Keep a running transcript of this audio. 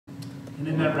And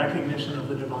in that recognition of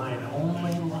the divine,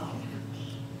 only love,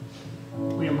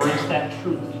 we embrace that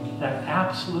truth, that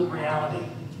absolute reality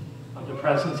of the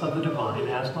presence of the divine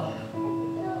as love.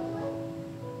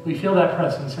 We feel that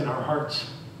presence in our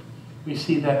hearts. We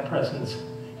see that presence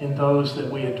in those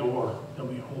that we adore, that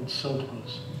we hold so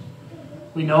close.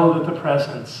 We know that the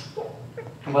presence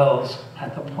dwells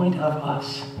at the point of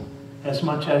us as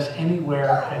much as anywhere,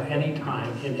 at any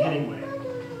time, in any way.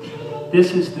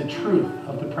 This is the truth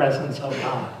of the presence of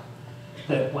God,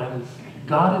 that when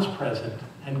God is present,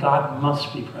 and God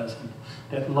must be present,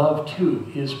 that love too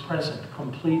is present,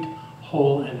 complete,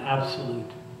 whole, and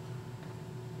absolute.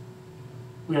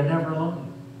 We are never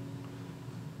alone.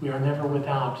 We are never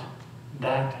without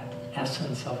that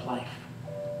essence of life,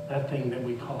 that thing that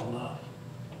we call love.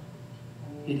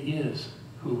 It is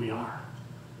who we are.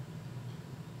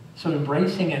 So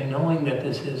embracing and knowing that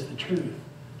this is the truth,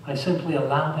 I simply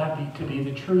allow that to be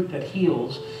the truth that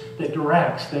heals, that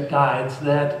directs, that guides,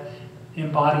 that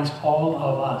embodies all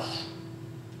of us.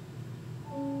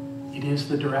 It is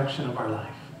the direction of our life.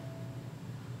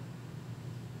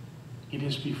 It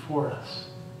is before us.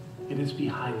 It is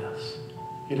behind us.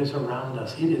 It is around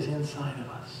us. It is inside of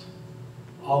us,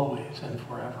 always and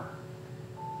forever.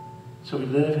 So we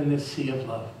live in this sea of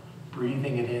love,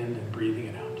 breathing it in and breathing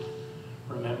it out,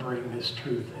 remembering this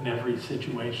truth in every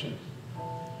situation.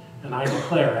 And I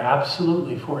declare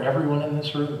absolutely for everyone in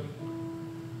this room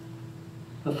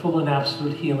the full and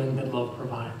absolute healing that love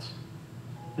provides,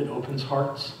 that opens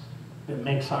hearts, that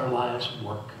makes our lives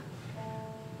work.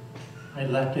 I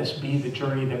let this be the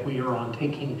journey that we are on,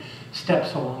 taking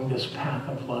steps along this path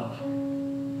of love,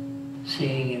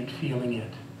 seeing it, feeling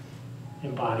it,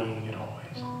 embodying it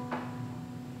always.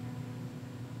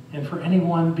 And for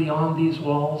anyone beyond these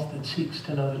walls that seeks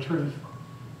to know the truth,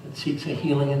 that seeks a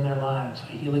healing in their lives,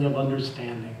 a healing of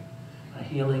understanding, a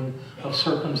healing of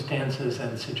circumstances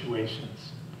and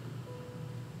situations,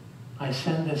 I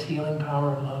send this healing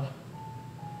power of love.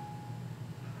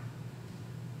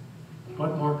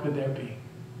 What more could there be?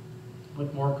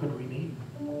 What more could we need?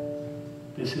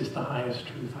 This is the highest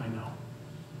truth I know.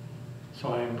 So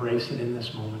I embrace it in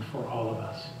this moment for all of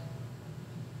us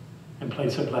and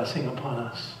place a blessing upon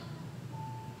us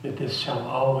that this shall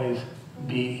always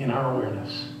be in our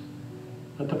awareness,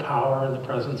 that the power and the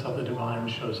presence of the divine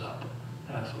shows up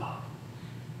as love.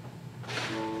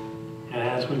 And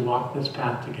as we walk this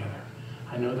path together,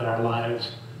 I know that our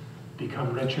lives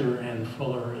become richer and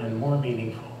fuller and more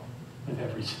meaningful with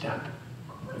every step,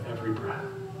 with every breath.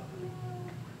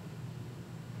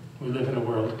 We live in a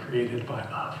world created by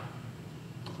love.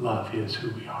 Love is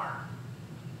who we are.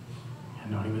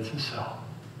 And knowing this is so,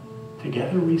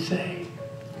 together we say,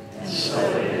 so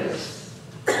it is.